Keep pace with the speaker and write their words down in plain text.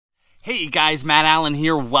Hey guys, Matt Allen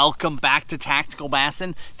here. Welcome back to Tactical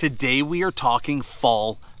Bassin. Today we are talking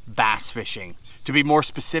fall bass fishing. To be more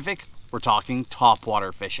specific, we're talking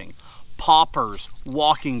topwater fishing. Poppers,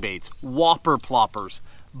 walking baits, whopper ploppers,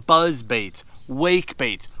 buzz baits, wake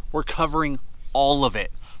baits. We're covering all of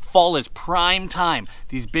it. Fall is prime time.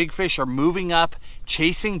 These big fish are moving up,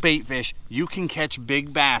 chasing bait fish. You can catch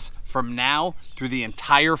big bass from now through the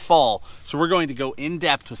entire fall. So we're going to go in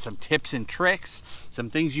depth with some tips and tricks, some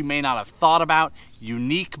things you may not have thought about,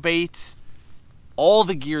 unique baits, all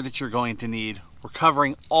the gear that you're going to need. We're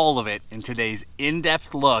covering all of it in today's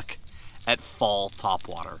in-depth look at fall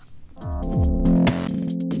topwater.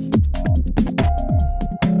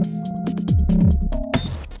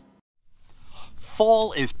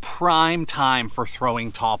 Fall is prime time for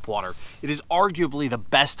throwing topwater. It is arguably the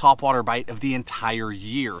best topwater bite of the entire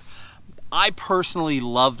year. I personally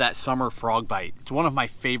love that summer frog bite. It's one of my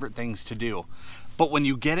favorite things to do. But when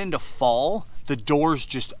you get into fall, the doors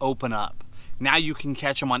just open up. Now you can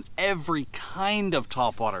catch them on every kind of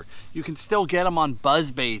topwater. You can still get them on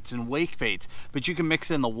buzz baits and wake baits, but you can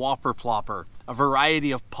mix in the whopper plopper, a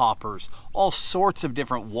variety of poppers, all sorts of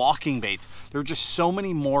different walking baits. There are just so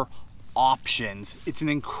many more options. It's an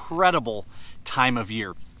incredible time of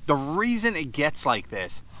year. The reason it gets like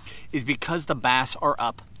this is because the bass are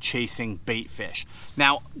up chasing bait fish.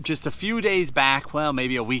 Now, just a few days back, well,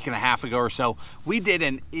 maybe a week and a half ago or so, we did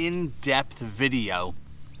an in-depth video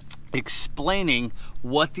explaining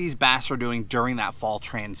what these bass are doing during that fall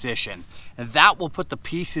transition. And that will put the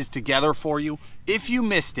pieces together for you. If you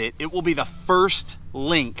missed it, it will be the first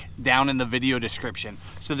link down in the video description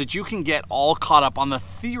so that you can get all caught up on the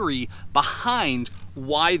theory behind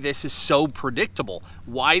why this is so predictable,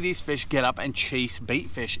 why these fish get up and chase bait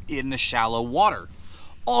fish in the shallow water.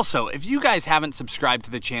 Also, if you guys haven't subscribed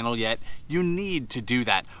to the channel yet, you need to do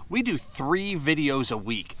that. We do 3 videos a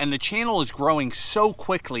week, and the channel is growing so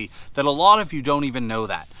quickly that a lot of you don't even know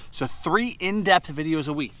that. So 3 in-depth videos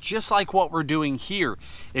a week, just like what we're doing here.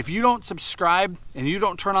 If you don't subscribe and you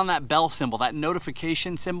don't turn on that bell symbol, that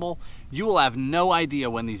notification symbol, you will have no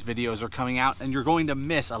idea when these videos are coming out, and you're going to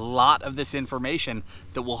miss a lot of this information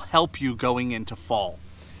that will help you going into fall.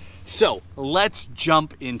 So let's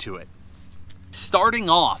jump into it. Starting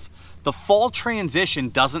off, the fall transition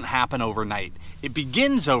doesn't happen overnight. It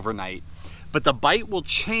begins overnight, but the bite will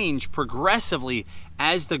change progressively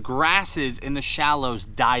as the grasses in the shallows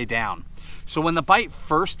die down. So when the bite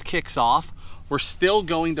first kicks off, we're still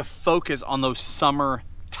going to focus on those summer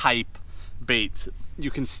type baits. You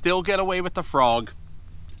can still get away with the frog,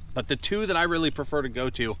 but the 2 that I really prefer to go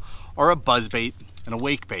to are a buzz bait and a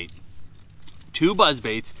wake bait. 2 buzz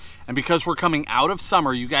baits, and because we're coming out of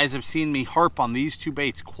summer, you guys have seen me harp on these 2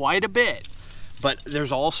 baits quite a bit, but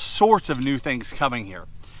there's all sorts of new things coming here.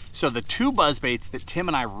 So the 2 buzz baits that Tim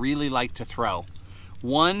and I really like to throw,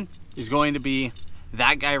 one is going to be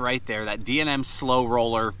that guy right there, that D&M slow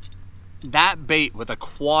roller. That bait with a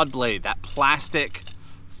quad blade, that plastic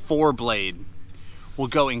 4 blade, will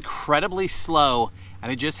go incredibly slow,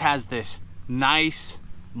 and it just has this nice,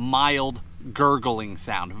 mild gurgling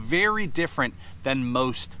sound, very different than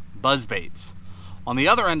most buzz baits. On the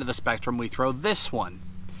other end of the spectrum, we throw this one.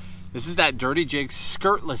 This is that Dirty Jig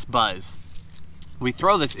skirtless buzz. We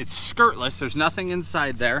throw this, it's skirtless, there's nothing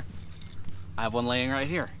inside there. I have one laying right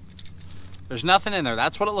here. There's nothing in there,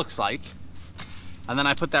 that's what it looks like. And then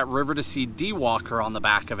I put that River to Sea D-Walker on the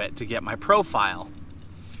back of it to get my profile.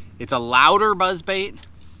 It's a louder buzz bait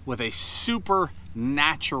with a super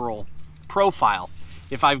natural profile.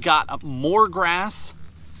 If I've got more grass,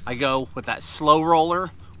 I go with that slow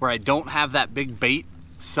roller where I don't have that big bait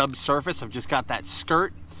subsurface. I've just got that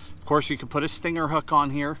skirt. Of course, you can put a stinger hook on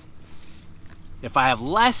here. If I have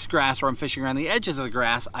less grass or I'm fishing around the edges of the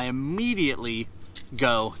grass, I immediately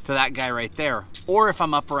go to that guy right there. Or if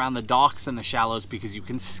I'm up around the docks and the shallows, because you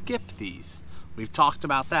can skip these. We've talked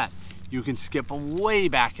about that. You can skip way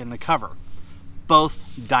back in the cover.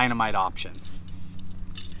 Both dynamite options.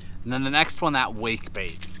 And then the next one, that wake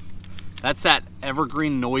bait. That's that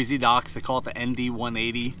evergreen noisy docks. They call it the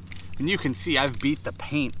ND180. And you can see I've beat the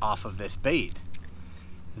paint off of this bait.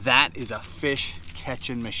 That is a fish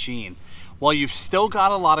catching machine. While you've still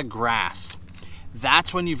got a lot of grass,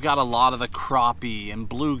 that's when you've got a lot of the crappie and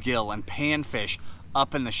bluegill and panfish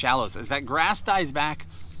up in the shallows. As that grass dies back,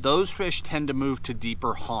 those fish tend to move to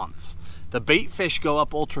deeper haunts. The bait fish go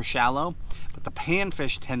up ultra shallow, but the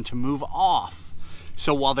panfish tend to move off.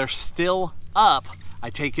 So while they're still up, I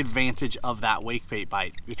take advantage of that wake bait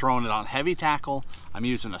bite. You're throwing it on heavy tackle. I'm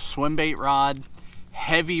using a swim bait rod,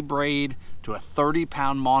 heavy braid to a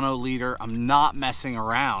 30-pound mono leader. I'm not messing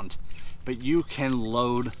around, but you can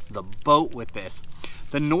load the boat with this.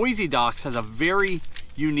 The Noisy Docks has a very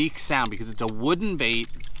unique sound because it's a wooden bait.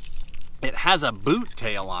 It has a boot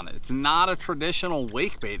tail on it. It's not a traditional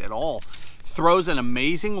wake bait at all. Throws an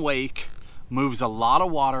amazing wake, moves a lot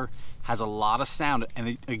of water, has a lot of sound,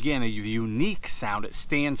 and again, a unique sound. It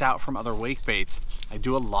stands out from other wake baits. I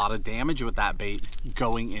do a lot of damage with that bait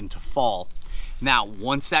going into fall. Now,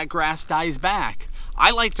 once that grass dies back,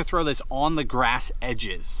 I like to throw this on the grass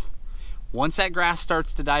edges. Once that grass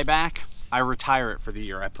starts to die back, I retire it for the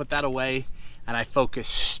year. I put that away and I focus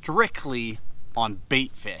strictly on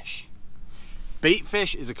bait fish. Bait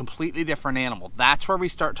fish is a completely different animal. That's where we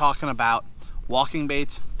start talking about walking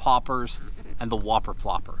baits, poppers, and the whopper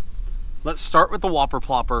plopper. Let's start with the whopper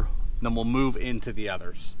plopper, then we'll move into the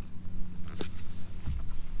others.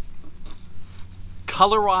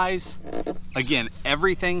 Color-wise, again,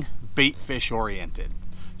 everything bait fish oriented.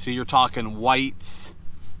 So you're talking whites,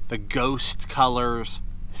 the ghost colors,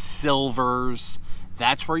 silvers.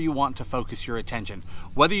 That's where you want to focus your attention.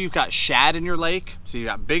 Whether you've got shad in your lake, so you've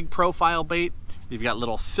got big profile bait, you've got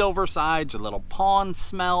little silver sides or little pond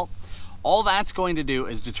smelt, all that's going to do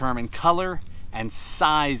is determine color and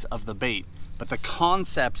size of the bait. But the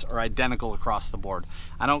concepts are identical across the board.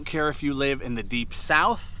 I don't care if you live in the deep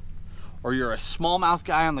south or you're a smallmouth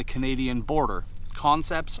guy on the Canadian border,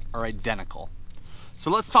 concepts are identical.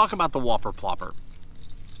 So let's talk about the whopper plopper.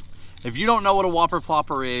 If you don't know what a whopper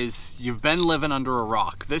plopper is, you've been living under a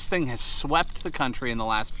rock. This thing has swept the country in the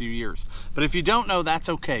last few years. But if you don't know, that's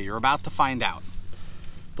okay. You're about to find out.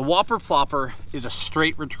 The whopper plopper is a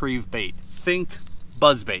straight retrieve bait. Think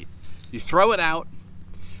buzz bait. You throw it out,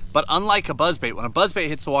 but unlike a buzz bait, when a buzz bait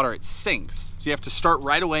hits the water, it sinks. So you have to start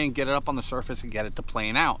right away and get it up on the surface and get it to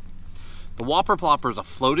plane out. The whopper plopper is a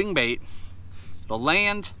floating bait. It'll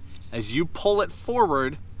land. As you pull it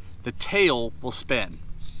forward, the tail will spin.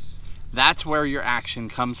 That's where your action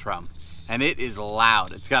comes from. And it is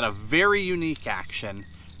loud. It's got a very unique action,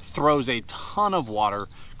 throws a ton of water,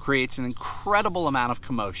 creates an incredible amount of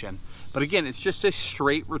commotion. But again, it's just a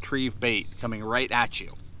straight retrieve bait coming right at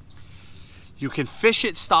you. You can fish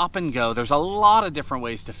it stop and go. There's a lot of different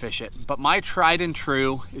ways to fish it, but my tried and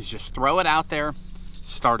true is just throw it out there,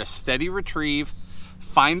 start a steady retrieve,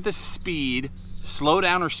 find the speed, slow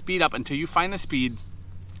down or speed up until you find the speed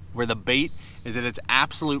where the bait is at its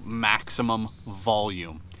absolute maximum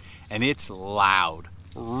volume. And it's loud,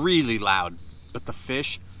 really loud, but the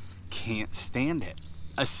fish can't stand it,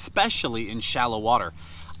 especially in shallow water.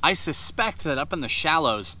 I suspect that up in the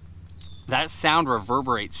shallows, that sound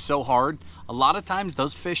reverberates so hard, a lot of times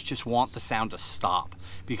those fish just want the sound to stop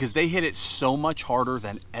because they hit it so much harder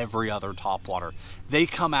than every other topwater. They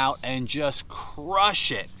come out and just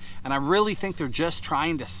crush it. And I really think they're just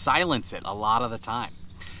trying to silence it a lot of the time.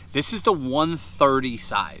 This is the 130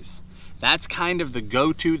 size. That's kind of the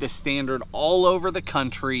go-to, the standard all over the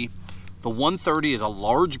country. The 130 is a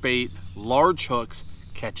large bait, large hooks,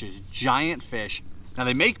 catches giant fish. Now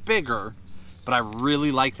they make bigger, but I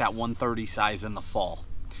really like that 130 size in the fall.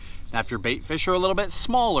 Now if your bait fish are a little bit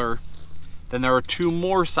smaller, then there are two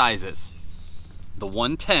more sizes. The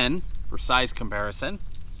 110 for size comparison.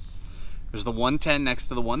 There's the 110 next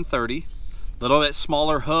to the 130. A little bit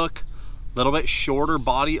smaller hook, a little bit shorter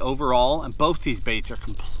body overall, and both these baits are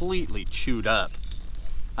completely chewed up.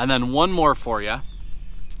 And then one more for you.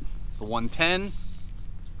 The 110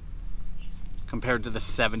 compared to the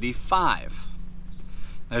 75.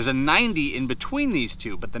 There's a 90 in between these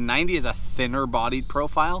two, but the 90 is a thinner bodied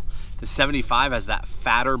profile. The 75 has that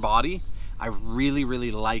fatter body. I really,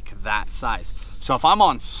 really like that size. So if I'm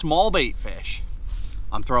on small bait fish,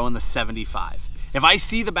 I'm throwing the 75. If I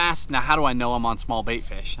see the bass, now how do I know I'm on small bait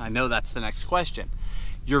fish? I know that's the next question.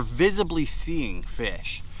 You're visibly seeing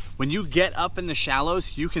fish. When you get up in the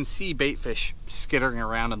shallows, you can see bait fish skittering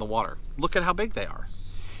around in the water. Look at how big they are.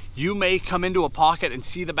 You may come into a pocket and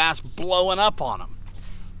see the bass blowing up on them.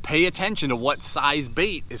 Pay attention to what size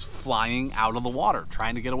bait is flying out of the water,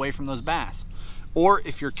 trying to get away from those bass. Or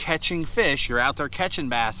if you're catching fish, you're out there catching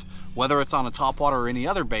bass, whether it's on a topwater or any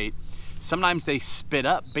other bait, sometimes they spit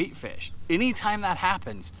up bait fish. Anytime that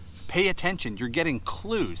happens, pay attention. You're getting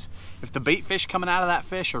clues. If the bait fish coming out of that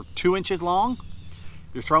fish are 2 inches long,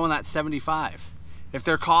 you're throwing that 75. If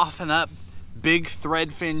they're coughing up big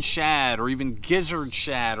threadfin shad or even gizzard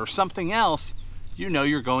shad or something else, you know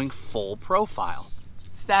you're going full profile.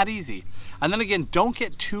 It's that easy. And then again, don't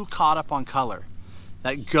get too caught up on color.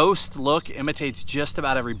 That ghost look imitates just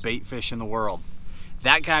about every bait fish in the world.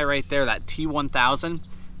 That guy right there, that T1000,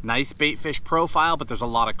 nice bait fish profile, but there's a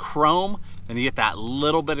lot of chrome. Then you get that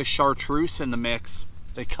little bit of chartreuse in the mix.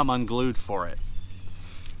 They come unglued for it.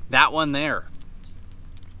 That one there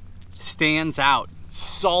stands out,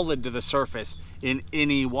 solid to the surface, in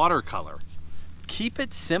any watercolor. Keep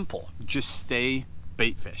it simple, just stay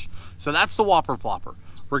bait fish. So that's the Whopper Plopper.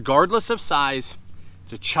 Regardless of size,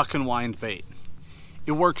 it's a chuck and wind bait.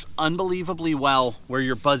 It works unbelievably well where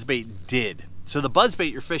your buzzbait did. So the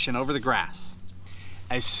buzzbait you're fishing over the grass.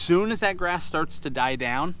 As soon as that grass starts to die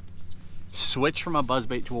down, switch from a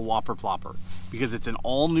buzzbait to a Whopper Plopper, because it's an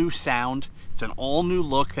all new sound, it's an all new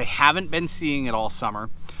look. They haven't been seeing it all summer.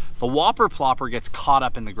 The Whopper Plopper gets caught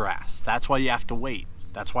up in the grass. That's why you have to wait.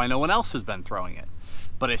 That's why no one else has been throwing it.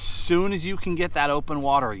 But as soon as you can get that open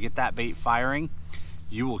water, get that bait firing,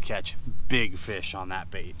 you will catch big fish on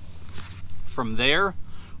that bait. From there,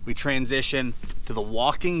 we transition to the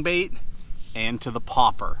walking bait and to the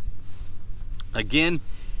popper. Again,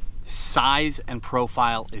 size and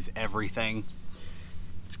profile is everything.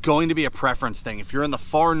 It's going to be a preference thing. If you're in the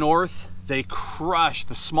far north, they crush.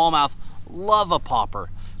 The smallmouth love a popper,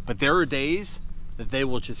 but there are days that they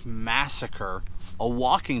will just massacre a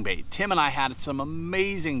walking bait. Tim and I had some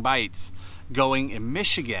amazing bites going in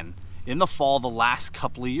Michigan in the fall the last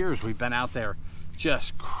couple of years. We've been out there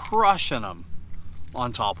just crushing them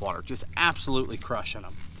on topwater, just absolutely crushing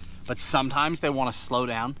them. But sometimes they want to slow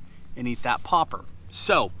down and eat that popper.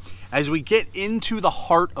 So as we get into the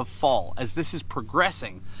heart of fall, as this is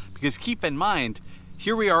progressing, because keep in mind,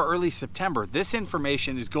 here we are early September, this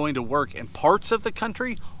information is going to work in parts of the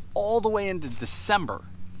country all the way into December.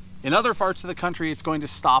 In other parts of the country, it's going to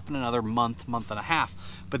stop in another month, month and a half.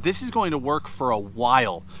 But this is going to work for a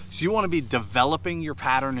while. So you want to be developing your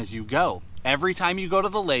pattern as you go. Every time you go to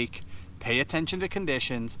the lake, pay attention to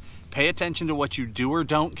conditions, pay attention to what you do or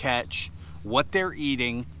don't catch, what they're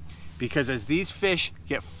eating, because as these fish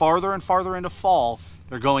get farther and farther into fall,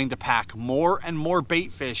 they're going to pack more and more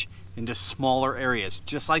bait fish into smaller areas,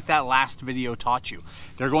 just like that last video taught you.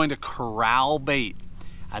 They're going to corral bait,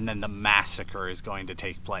 and then the massacre is going to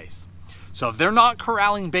take place. So if they're not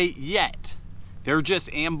corralling bait yet, they're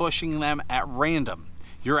just ambushing them at random.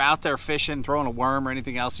 You're out there fishing, throwing a worm or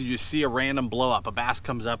anything else, you just see a random blow up. A bass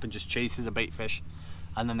comes up and just chases a bait fish,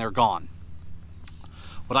 and then they're gone.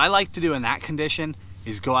 What I like to do in that condition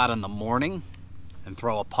is go out in the morning and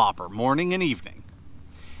throw a popper, morning and evening.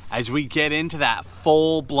 As we get into that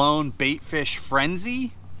full-blown bait fish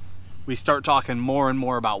frenzy, we start talking more and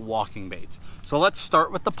more about walking baits. So let's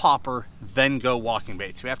start with the popper, then go walking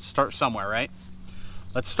baits. We have to start somewhere, right?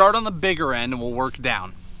 Let's start on the bigger end and we'll work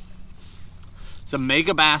down. It's a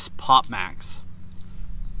Megabass Pop Max.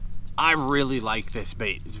 I really like this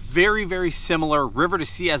bait. It's very, very similar. River to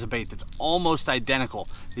Sea has a bait that's almost identical.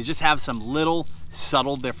 They just have some little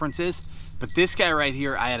subtle differences. But this guy right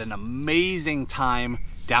here, I had an amazing time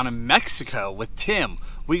down in Mexico with Tim.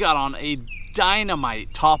 We got on a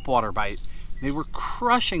dynamite topwater bite. They were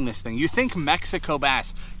crushing this thing. You think Mexico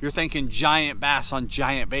bass, you're thinking giant bass on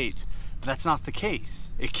giant baits, but that's not the case.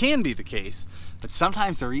 It can be the case, but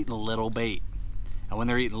sometimes they're eating a little bait. And when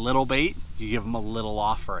they're eating little bait, you give them a little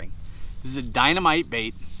offering. This is a dynamite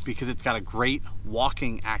bait because it's got a great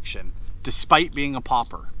walking action, despite being a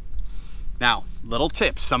popper. Now, little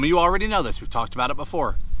tip, some of you already know this, we've talked about it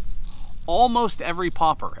before. Almost every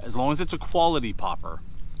popper, as long as it's a quality popper,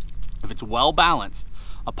 if it's well balanced,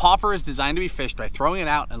 a popper is designed to be fished by throwing it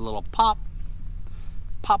out in a little pop,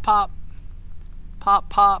 pop, pop, pop,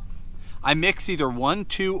 pop. I mix either 1,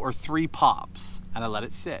 2, or 3 pops and I let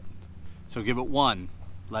it sit. So give it 1,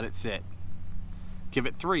 let it sit. Give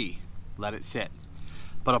it 3, let it sit.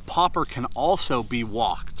 But a popper can also be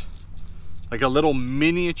walked, like a little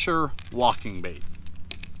miniature walking bait.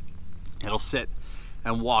 It'll sit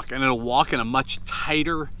and walk, and it'll walk in a much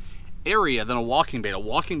tighter area than a walking bait. A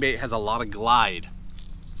walking bait has a lot of glide.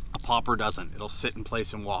 A popper doesn't. It'll sit in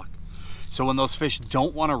place and walk. So when those fish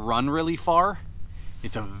don't want to run really far,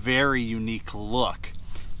 it's a very unique look.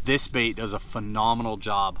 This bait does a phenomenal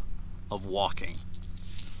job of walking.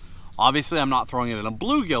 Obviously, I'm not throwing it in a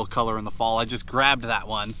bluegill color in the fall. I just grabbed that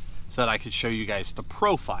one so that I could show you guys the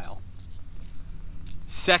profile.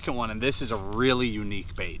 Second one, and this is a really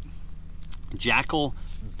unique bait, Jackal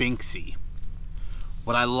Binksy.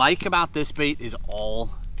 What I like about this bait is all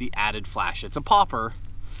the added flash. It's a popper,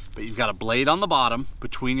 but you've got a blade on the bottom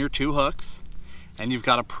between your 2 hooks, and you've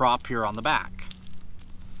got a prop here on the back.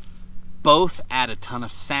 Both add a ton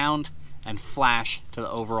of sound and flash to the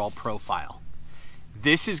overall profile.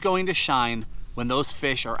 This is going to shine when those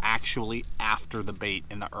fish are actually after the bait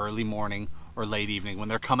in the early morning or late evening, when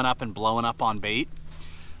they're coming up and blowing up on bait.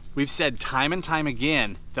 We've said time and time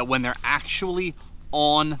again that when they're actually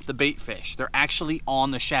on the bait fish, they're actually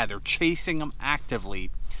on the shad, they're chasing them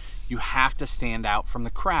actively, you have to stand out from the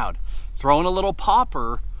crowd. Throwing a little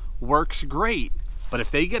popper works great, but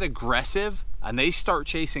if they get aggressive and they start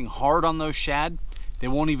chasing hard on those shad, they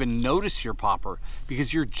won't even notice your popper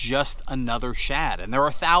because you're just another shad, and there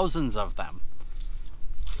are thousands of them.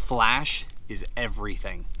 Flash is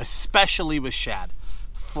everything, especially with shad.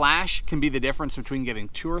 Flash can be the difference between getting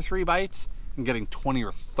 2 or 3 bites and getting 20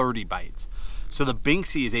 or 30 bites. So the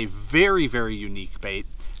Binksy is a very, very unique bait.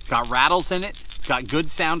 It's got rattles in it, it's got good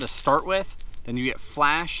sound to start with, then you get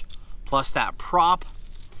flash, plus that prop,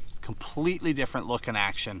 completely different look in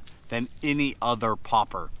action than any other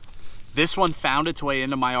popper. This one found its way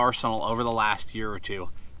into my arsenal over the last year or two,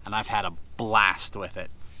 and I've had a blast with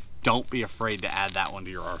it. Don't be afraid to add that one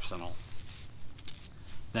to your arsenal.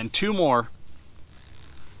 Then 2 more,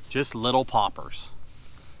 just little poppers.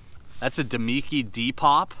 That's a Damiki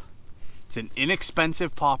D-Pop. It's an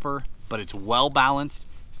inexpensive popper, but it's well balanced,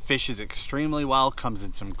 fishes extremely well, comes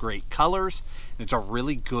in some great colors, and it's a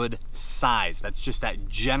really good size. That's just that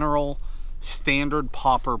general standard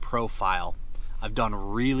popper profile. I've done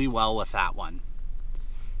really well with that one.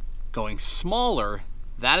 Going smaller,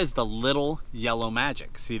 that is the little yellow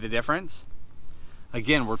magic. See the difference?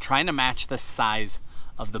 Again, we're trying to match the size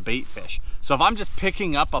of the bait fish. So if I'm just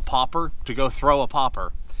picking up a popper to go throw a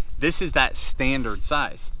popper, this is that standard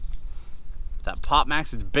size. That Pop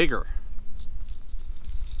Max is bigger.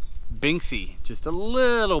 Binksy, just a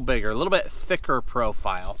little bigger, a little bit thicker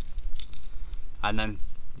profile. And then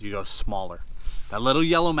you go smaller. That little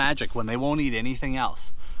yellow magic when they won't eat anything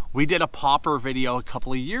else. We did a popper video a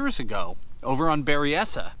couple of years ago over on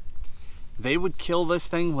Berryessa. They would kill this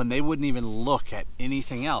thing when they wouldn't even look at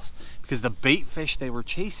anything else because the bait fish they were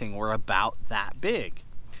chasing were about that big.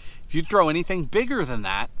 If you throw anything bigger than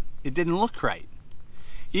that, it didn't look right.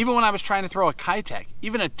 Even when I was trying to throw a Kitech,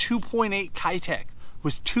 even a 2.8 Kitech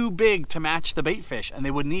was too big to match the bait fish and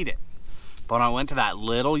they wouldn't eat it. But when I went to that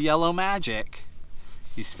little yellow magic,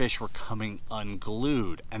 these fish were coming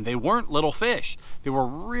unglued, and they weren't little fish. They were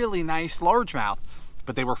really nice largemouth,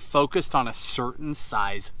 but they were focused on a certain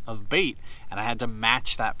size of bait, and I had to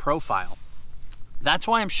match that profile. That's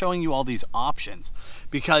why I'm showing you all these options,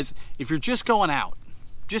 because if you're just going out,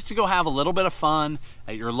 just to go have a little bit of fun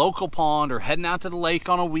at your local pond or heading out to the lake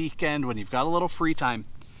on a weekend when you've got a little free time,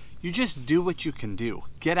 you just do what you can do.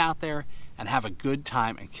 Get out there and have a good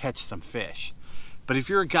time and catch some fish. But if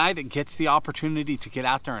you're a guy that gets the opportunity to get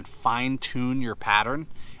out there and fine-tune your pattern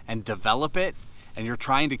and develop it, and you're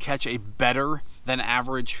trying to catch a better than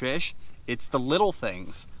average fish, it's the little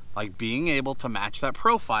things like being able to match that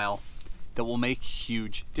profile that will make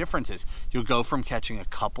huge differences. You'll go from catching a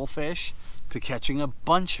couple fish to catching a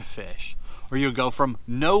bunch of fish, or you'll go from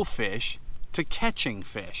no fish to catching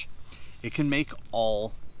fish. It can make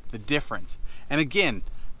all the difference. And again,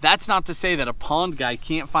 that's not to say that a pond guy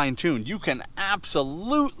can't fine tune. You can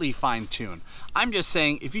absolutely fine tune. I'm just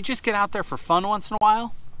saying, if you just get out there for fun once in a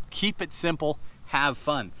while, keep it simple, have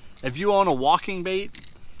fun. If you own a walking bait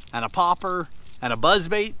and a popper and a buzz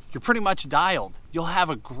bait, you're pretty much dialed. You'll have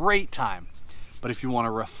a great time. But if you want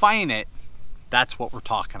to refine it, that's what we're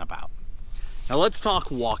talking about. Now let's talk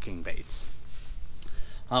walking baits.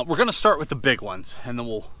 We're gonna start with the big ones, and then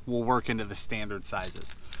we'll work into the standard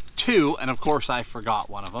sizes. 2, and of course I forgot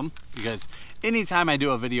one of them, because anytime I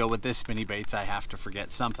do a video with this many baits, I have to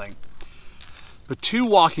forget something. But 2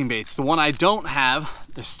 walking baits. The one I don't have,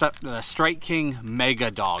 the Strike King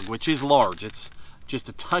Mega Dog, which is large. It's just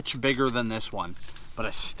a touch bigger than this one, but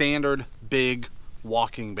a standard big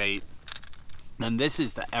walking bait. Then this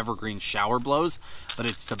is the Evergreen Shower Blows, but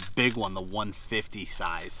it's the big one, the 150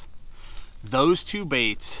 size. Those 2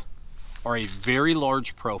 baits are a very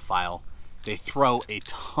large profile. They throw a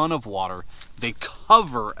ton of water. They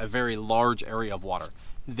cover a very large area of water.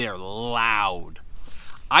 They're loud.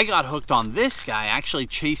 I got hooked on this guy actually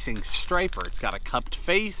chasing striper. It's got a cupped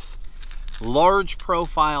face, large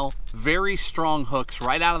profile, very strong hooks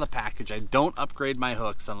right out of the package. I don't upgrade my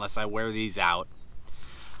hooks unless I wear these out.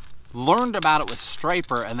 Learned about it with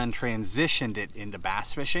striper and then transitioned it into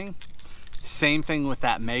bass fishing. Same thing with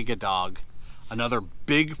that Mega Dog. Another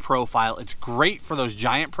big profile. It's great for those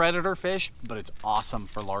giant predator fish, but it's awesome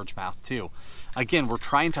for largemouth too. Again, we're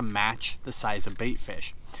trying to match the size of bait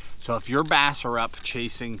fish. So if your bass are up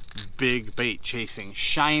chasing big bait, chasing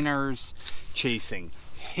shiners, chasing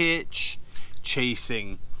hitch,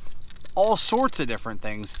 chasing all sorts of different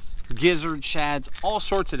things, gizzard shads, all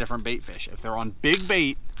sorts of different bait fish. If they're on big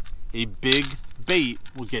bait, a big bait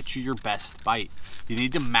will get you your best bite. You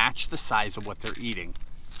need to match the size of what they're eating.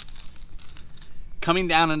 Coming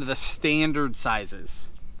down into the standard sizes,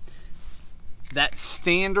 that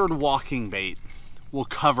standard walking bait will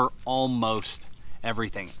cover almost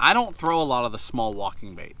everything. I don't throw a lot of the small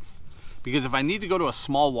walking baits because if I need to go to a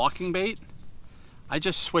small walking bait, I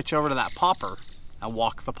just switch over to that popper and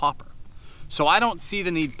walk the popper. So I don't see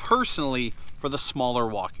the need personally for the smaller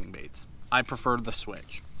walking baits. I prefer the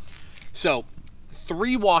switch. So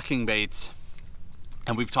 3 walking baits,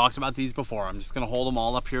 and we've talked about these before. I'm just gonna hold them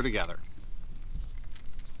all up here together.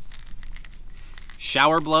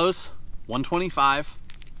 Shower Blows, 125.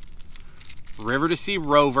 River to Sea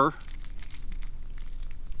Rover.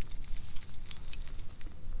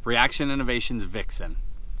 Reaction Innovations Vixen.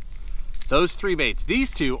 Those 3 baits.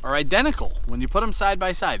 These 2 are identical when you put them side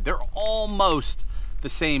by side. They're almost the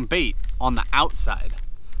same bait on the outside,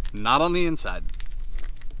 not on the inside.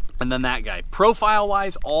 And then that guy.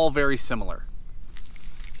 Profile-wise, all very similar.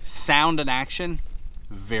 Sound and action,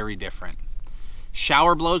 very different.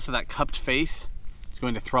 Shower Blows, so that cupped face is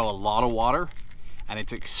going to throw a lot of water, and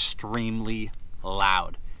it's extremely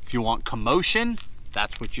loud. If you want commotion,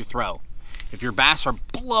 that's what you throw. If your bass are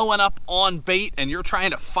blowing up on bait and you're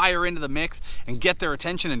trying to fire into the mix and get their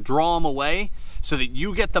attention and draw them away so that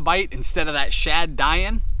you get the bite instead of that shad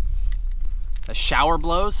dying, the Shower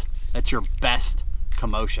Blows, that's your best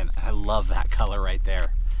commotion. I love that color right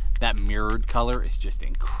there. That mirrored color is just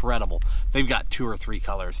incredible. They've got 2 or 3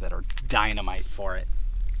 colors that are dynamite for it.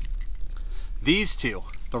 These 2,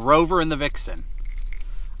 the Rover and the Vixen,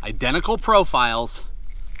 identical profiles,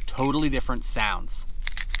 totally different sounds.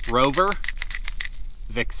 Rover,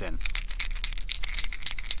 Vixen.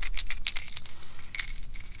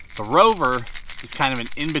 The Rover is kind of an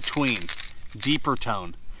in-between, deeper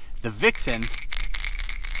tone. The Vixen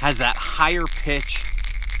has that higher pitch,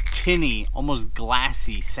 tinny, almost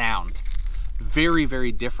glassy sound. Very,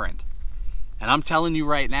 very different. And I'm telling you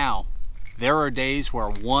right now, there are days where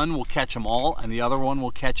one will catch them all and the other one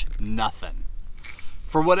will catch nothing.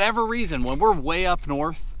 For whatever reason, when we're way up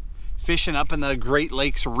north, fishing up in the Great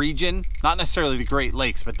Lakes region, not necessarily the Great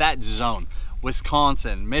Lakes, but that zone,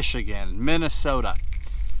 Wisconsin, Michigan, Minnesota,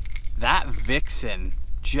 that Vixen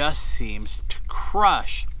just seems to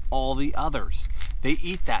crush all the others. They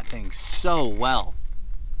eat that thing so well.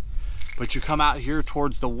 But you come out here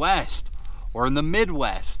towards the west or in the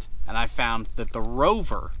Midwest, and I found that the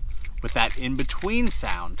Rover, with that in-between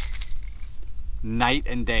sound, night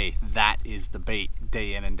and day, that is the bait,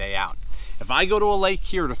 day in and day out. If I go to a lake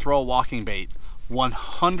here to throw a walking bait,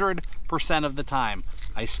 100% of the time,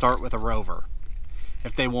 I start with a Rover.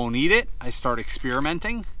 If they won't eat it, I start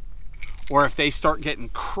experimenting. Or if they start getting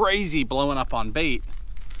crazy blowing up on bait,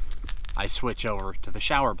 I switch over to the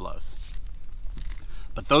Shower Blows.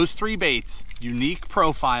 But those 3 baits, unique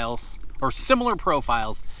profiles, or similar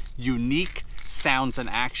profiles, unique sounds and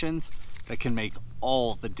actions that can make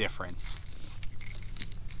all the difference.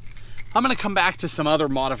 I'm gonna come back to some other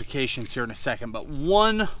modifications here in a second, but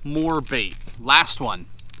one more bait, last one,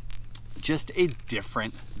 just a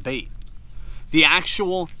different bait. The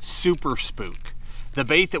actual Super Spook, the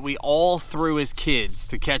bait that we all threw as kids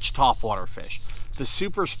to catch topwater fish. The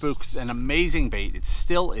Super Spook's an amazing bait, it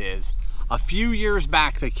still is. A few years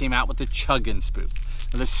back they came out with the Chuggin' Spook.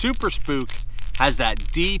 Now, the Super Spook has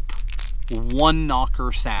that deep one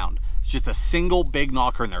knocker sound. It's just a single big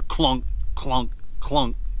knocker in there, clunk, clunk,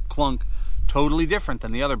 clunk, clunk. Totally different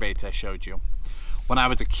than the other baits I showed you. When I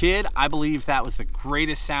was a kid, I believed that was the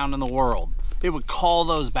greatest sound in the world. It would call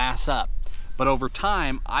those bass up. But over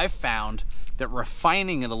time, I've found that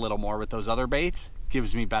refining it a little more with those other baits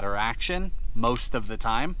gives me better action most of the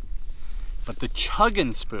time. But the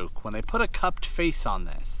Chuggin' Spook, when they put a cupped face on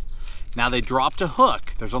this, now they dropped a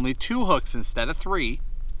hook. There's only 2 hooks instead of 3,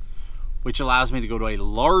 which allows me to go to a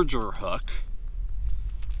larger hook,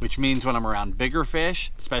 which means when I'm around bigger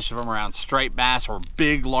fish, especially if I'm around striped bass or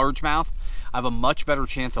big largemouth, I have a much better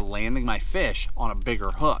chance of landing my fish on a bigger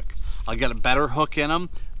hook. I'll get a better hook in them,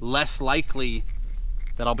 less likely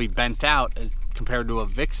that I'll be bent out as compared to a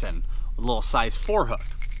Vixen with a little size 4 hook.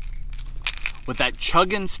 With that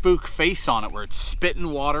Chuggin' Spook face on it where it's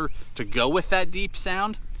spitting water to go with that deep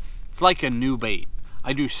sound, it's like a new bait.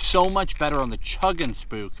 I do so much better on the Chuggin'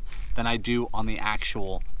 Spook than I do on the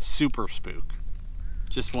actual Super Spook.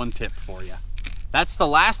 Just one tip for you. That's the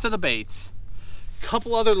last of the baits.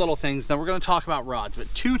 Couple other little things, then we're going to talk about rods,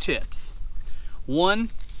 but 2 tips.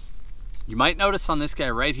 One, you might notice on this guy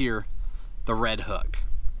right here, the red hook.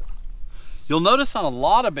 You'll notice on a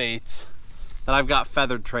lot of baits that I've got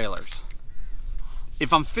feathered trailers.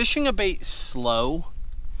 If I'm fishing a bait slow,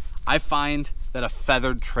 I find that a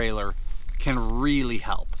feathered trailer can really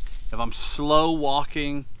help. If I'm slow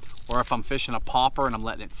walking, or if I'm fishing a popper and I'm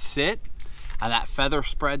letting it sit, and that feather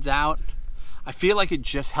spreads out, I feel like it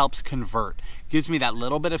just helps convert. Gives me that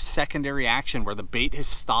little bit of secondary action where the bait has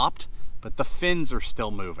stopped, but the fins are still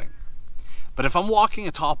moving. But if I'm walking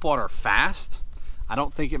a topwater fast, I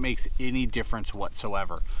don't think it makes any difference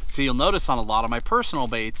whatsoever. So you'll notice on a lot of my personal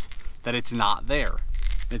baits that it's not there.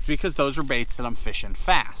 It's because those are baits that I'm fishing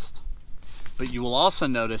fast. But you will also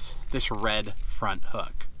notice this red front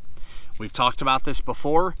hook. We've talked about this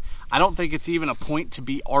before. I don't think it's even a point to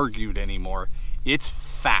be argued anymore. It's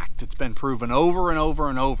fact. It's been proven over and over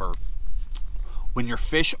and over. When your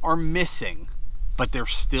fish are missing, but they're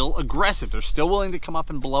still aggressive, they're still willing to come up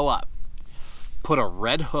and blow up, put a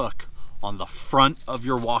red hook on the front of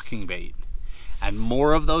your walking bait, and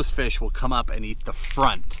more of those fish will come up and eat the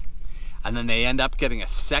front. And then they end up getting a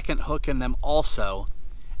second hook in them also,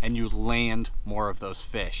 and you land more of those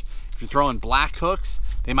fish. If you're throwing black hooks,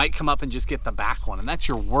 they might come up and just get the back one, and that's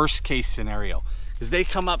your worst case scenario, because they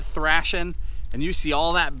come up thrashing and you see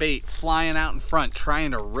all that bait flying out in front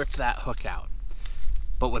trying to rip that hook out.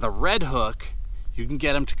 But with a red hook, you can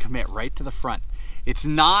get them to commit right to the front. It's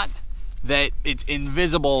not that it's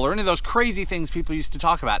invisible or any of those crazy things people used to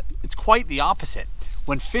talk about. It's quite the opposite.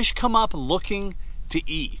 When fish come up looking to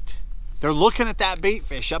eat, they're looking at that bait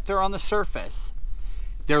fish up there on the surface.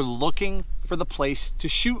 They're looking for the place to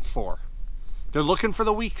shoot for. They're looking for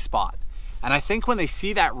the weak spot. And I think when they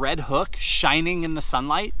see that red hook shining in the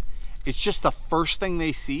sunlight, it's just the first thing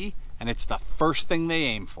they see, and it's the first thing they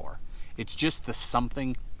aim for. It's just the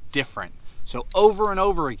something different. So over and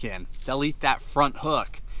over again, they'll eat that front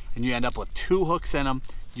hook, and you end up with 2 hooks in them.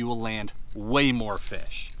 You will land way more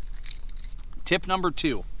fish. Tip number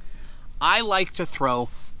 2, I like to throw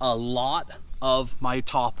a lot of my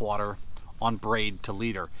topwater on braid to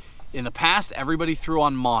leader. In the past, everybody threw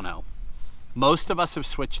on mono. Most of us have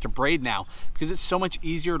switched to braid now because it's so much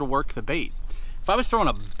easier to work the bait. If I was throwing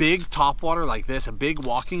a big topwater like this, a big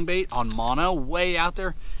walking bait on mono way out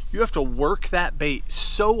there, you have to work that bait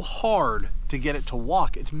so hard to get it to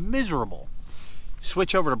walk. It's miserable.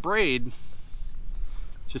 Switch over to braid,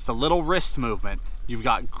 just a little wrist movement, you've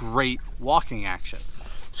got great walking action.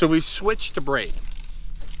 So we've switched to braid.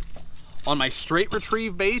 On my straight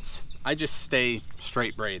retrieve baits, I just stay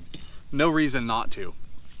straight braid. No reason not to.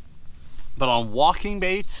 But on walking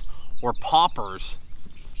baits or poppers,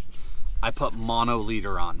 I put mono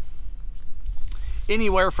leader on.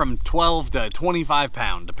 Anywhere from 12 to 25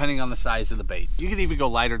 pound, depending on the size of the bait. You could even go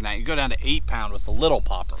lighter than that. You go down to 8 pound with the little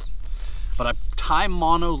popper. But I tie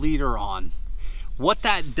mono leader on. What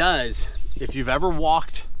that does, if you've ever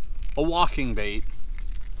walked a walking bait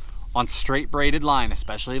on straight braided line,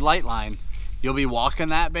 especially light line, you'll be walking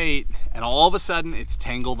that bait and all of a sudden it's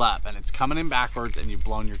tangled up and it's coming in backwards and you've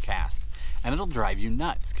blown your cast. And it'll drive you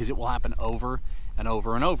nuts because it will happen over and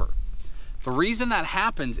over and over. The reason that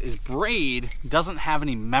happens is braid doesn't have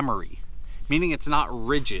any memory, meaning it's not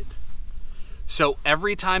rigid. So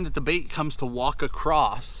every time that the bait comes to walk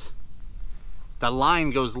across, the line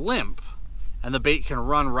goes limp and the bait can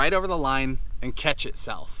run right over the line and catch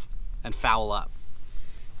itself and foul up.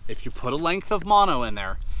 If you put a length of mono in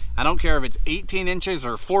there, I don't care if it's 18 inches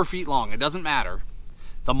or 4 feet long, it doesn't matter.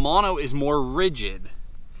 The mono is more rigid.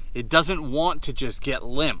 It doesn't want to just get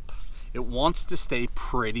limp. It wants to stay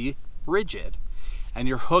pretty rigid, and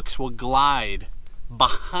your hooks will glide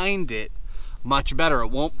behind it much better. It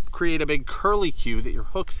won't create a big curly cue that your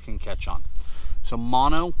hooks can catch on. So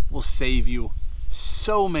mono will save you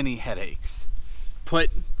so many headaches. Put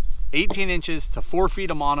 18 inches to 4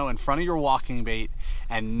 feet of mono in front of your walking bait,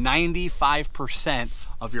 and 95%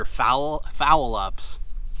 of your foul ups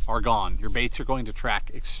are gone. Your baits are going to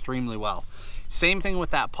track extremely well. Same thing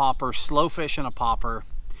with that popper, slow fish in a popper.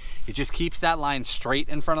 It just keeps that line straight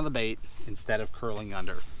in front of the bait instead of curling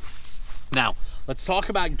under. Now, let's talk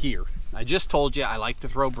about gear. I just told you I like to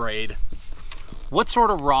throw braid. What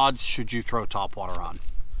sort of rods should you throw topwater on?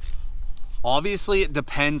 Obviously, it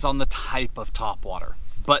depends on the type of topwater,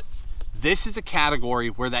 but this is a category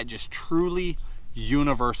where that just truly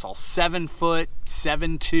universal 7 foot,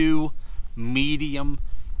 7'2", medium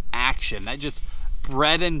action. That just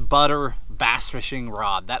bread and butter bass fishing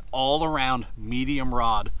rod, that all around medium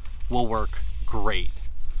rod will work great.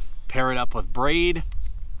 Pair it up with braid,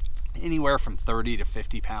 anywhere from 30 to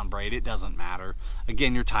 50 pound braid, it doesn't matter.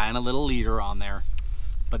 Again, you're tying a little leader on there,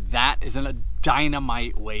 but that is a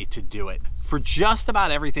dynamite way to do it for just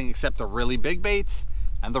about everything except the really big baits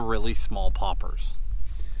and the really small poppers.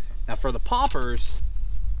 Now for the poppers,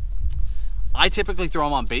 I typically throw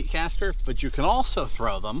them on bait caster, but you can also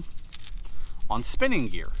throw them on spinning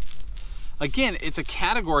gear. Again, it's a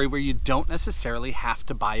category where you don't necessarily have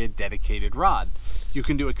to buy a dedicated rod. You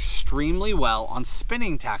can do extremely well on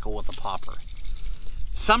spinning tackle with a popper.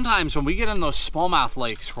 Sometimes when we get in those smallmouth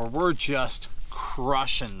lakes where we're just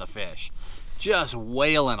crushing the fish, just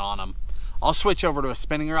wailing on them, I'll switch over to a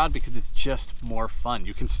spinning rod because it's just more fun.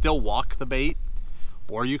 You can still walk the bait,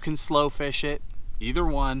 or you can slow fish it, either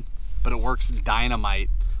one, but it works dynamite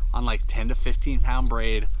on like 10 to 15 pound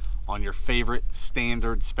braid on your favorite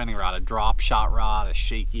standard spinning rod, a drop shot rod, a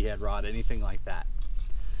shaky head rod, anything like that.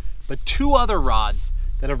 But two other rods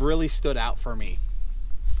that have really stood out for me.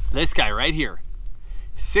 This guy right here,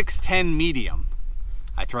 610 medium.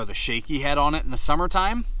 I throw the shaky head on it in the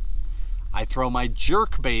summertime. I throw my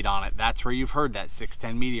jerk bait on it. That's where you've heard that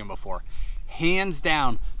 610 medium before. Hands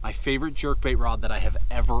down, my favorite jerk bait rod that I have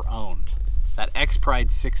ever owned. That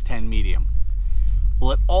X-Pride 610 medium.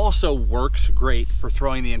 Well, it also works great for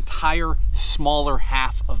throwing the entire smaller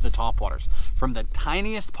half of the topwaters. From the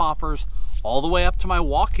tiniest poppers all the way up to my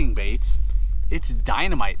walking baits, it's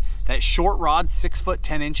dynamite. That short rod, 6 foot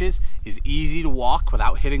 10 inches, is easy to walk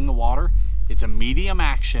without hitting the water. It's a medium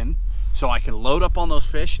action, so I can load up on those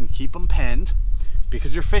fish and keep them penned.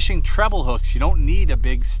 Because you're fishing treble hooks, you don't need a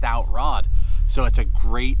big stout rod. So it's a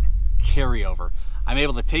great carryover. I'm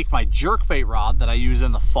able to take my jerkbait rod that I use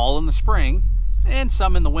in the fall and the spring, and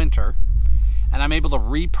some in the winter, and I'm able to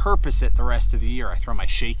repurpose it the rest of the year. I throw my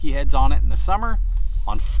shaky heads on it in the summer,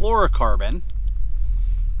 on fluorocarbon,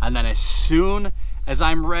 and then as soon as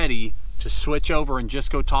I'm ready to switch over and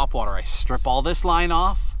just go topwater, I strip all this line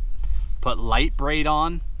off, put light braid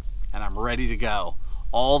on, and I'm ready to go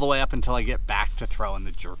all the way up until I get back to throwing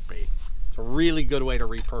the jerkbait. It's a really good way to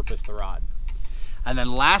repurpose the rod. And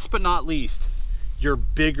then last but not least, your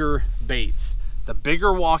bigger baits. The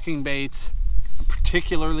bigger walking baits, and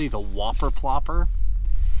particularly the whopper plopper.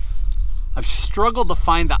 I've struggled to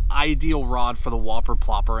find the ideal rod for the whopper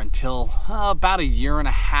plopper until about a year and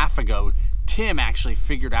a half ago. Tim actually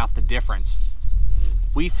figured out the difference.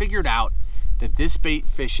 We figured out that this bait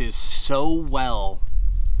fishes so well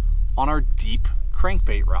on our deep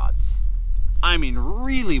crankbait rods. I mean,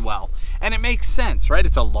 really well. And it makes sense, right?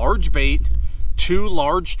 It's a large bait, 2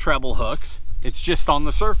 large treble hooks. It's just on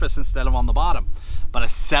the surface instead of on the bottom. But a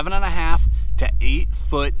 7.5 to 8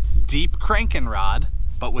 foot deep cranking rod,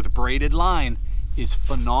 but with braided line, is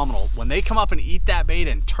phenomenal. When they come up and eat that bait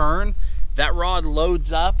and turn, that rod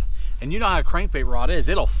loads up, and you know how a crankbait rod is,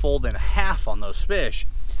 it'll fold in half on those fish.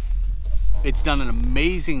 It's done an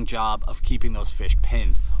amazing job of keeping those fish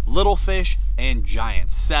pinned. Little fish and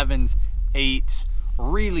giants, 7s, 8s,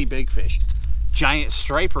 really big fish. Giant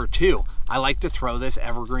striper too. I like to throw this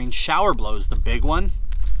evergreen shower blows, the big one,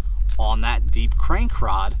 on that deep crank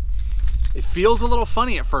rod. It feels a little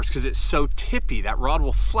funny at first because it's so tippy. That rod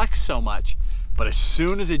will flex so much. But as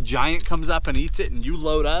soon as a giant comes up and eats it and you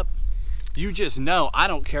load up, you just know, I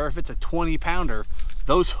don't care if it's a 20 pounder,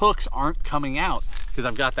 those hooks aren't coming out because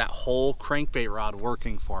I've got that whole crankbait rod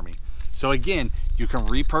working for me. So again, you can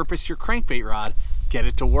repurpose your crankbait rod, get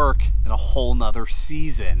it to work in a whole nother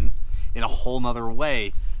season, in a whole nother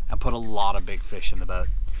way, and put a lot of big fish in the boat.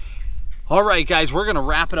 All right, guys, we're gonna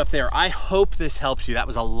wrap it up there. I hope this helps you. That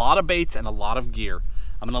was a lot of baits and a lot of gear.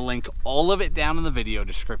 I'm gonna link all of it down in the video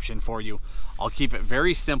description for you. I'll keep it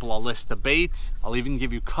very simple. I'll list the baits. I'll even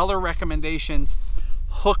give you color recommendations,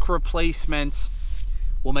 hook replacements.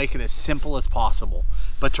 We'll make it as simple as possible.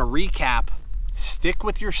 But to recap, stick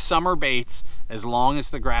with your summer baits as long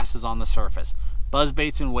as the grass is on the surface. Buzz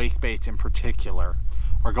baits and wake baits in particular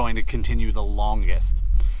are going to continue the longest.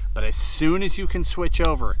 But as soon as you can switch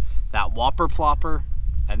over, that whopper plopper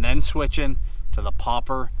and then switching to the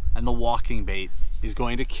popper and the walking bait is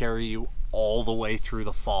going to carry you all the way through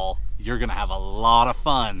the fall. You're gonna have a lot of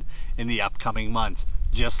fun in the upcoming months,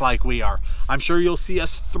 just like we are. I'm sure you'll see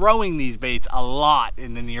us throwing these baits a lot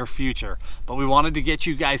in the near future, but we wanted to get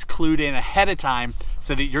you guys clued in ahead of time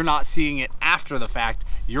so that you're not seeing it after the fact.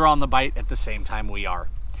 You're on the bite at the same time we are.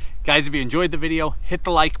 Guys, if you enjoyed the video, hit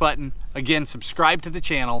the like button. Again, subscribe to the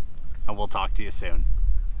channel, and we'll talk to you soon.